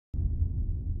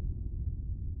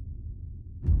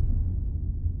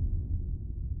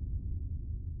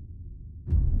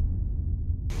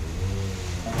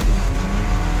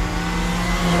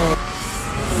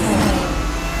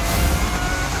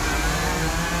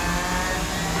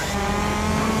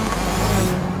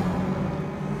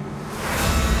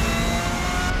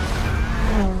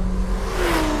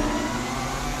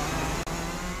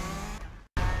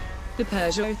The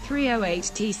Peugeot 308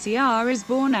 TCR is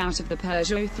born out of the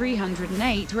Peugeot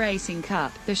 308 Racing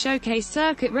Cup, the showcase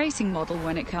circuit racing model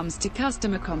when it comes to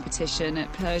customer competition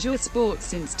at PEUGEOT Sport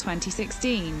since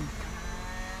 2016.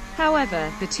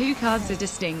 However, the two cars are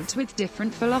distinct with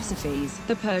different philosophies,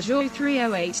 the Peugeot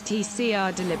 308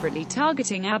 TCR deliberately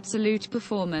targeting absolute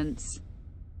performance.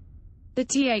 The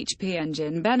THP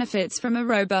engine benefits from a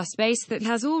robust base that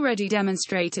has already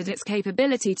demonstrated its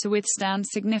capability to withstand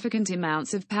significant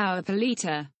amounts of power per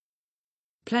litre.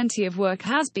 Plenty of work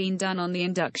has been done on the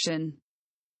induction,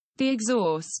 the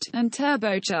exhaust, and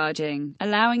turbocharging,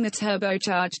 allowing the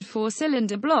turbocharged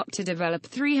four-cylinder block to develop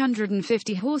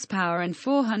 350 horsepower and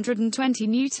 420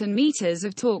 newton-meters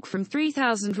of torque from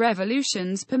 3,000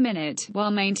 revolutions per minute,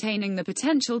 while maintaining the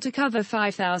potential to cover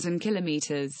 5,000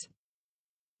 kilometres.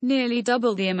 Nearly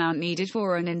double the amount needed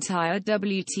for an entire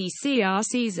WTCR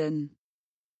season.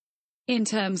 In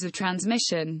terms of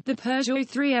transmission, the Peugeot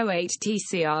 308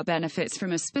 TCR benefits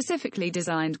from a specifically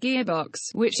designed gearbox,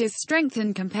 which is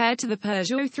strengthened compared to the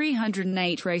Peugeot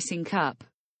 308 Racing Cup.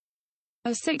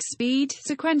 A 6-speed,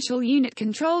 sequential unit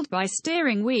controlled by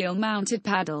steering wheel-mounted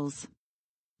paddles.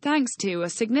 Thanks to a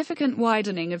significant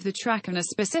widening of the track and a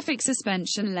specific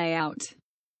suspension layout,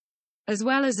 as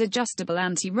well as adjustable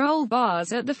anti-roll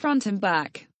bars at the front and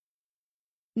back.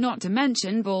 Not to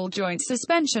mention ball joint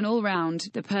suspension all round,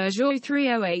 the Peugeot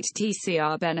 308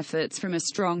 TCR benefits from a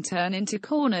strong turn into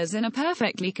corners and a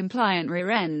perfectly compliant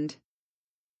rear end.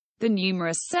 The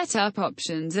numerous setup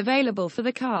options available for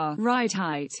the car, ride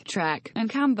height, track, and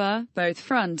camber, both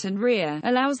front and rear,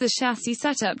 allows the chassis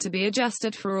setup to be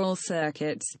adjusted for all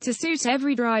circuits, to suit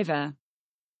every driver.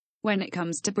 When it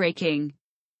comes to braking,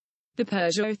 the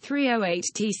Peugeot 308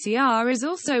 TCR is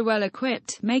also well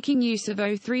equipped, making use of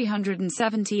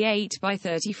 378 by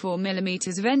 34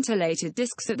 mm ventilated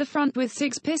discs at the front with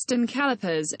 6-piston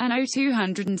calipers, and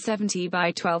 270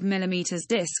 by 12 mm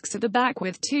discs at the back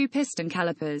with 2-piston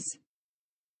calipers.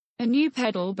 A new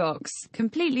pedal box,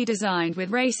 completely designed with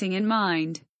racing in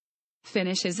mind,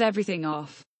 finishes everything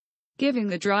off, giving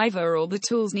the driver all the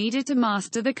tools needed to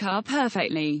master the car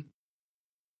perfectly.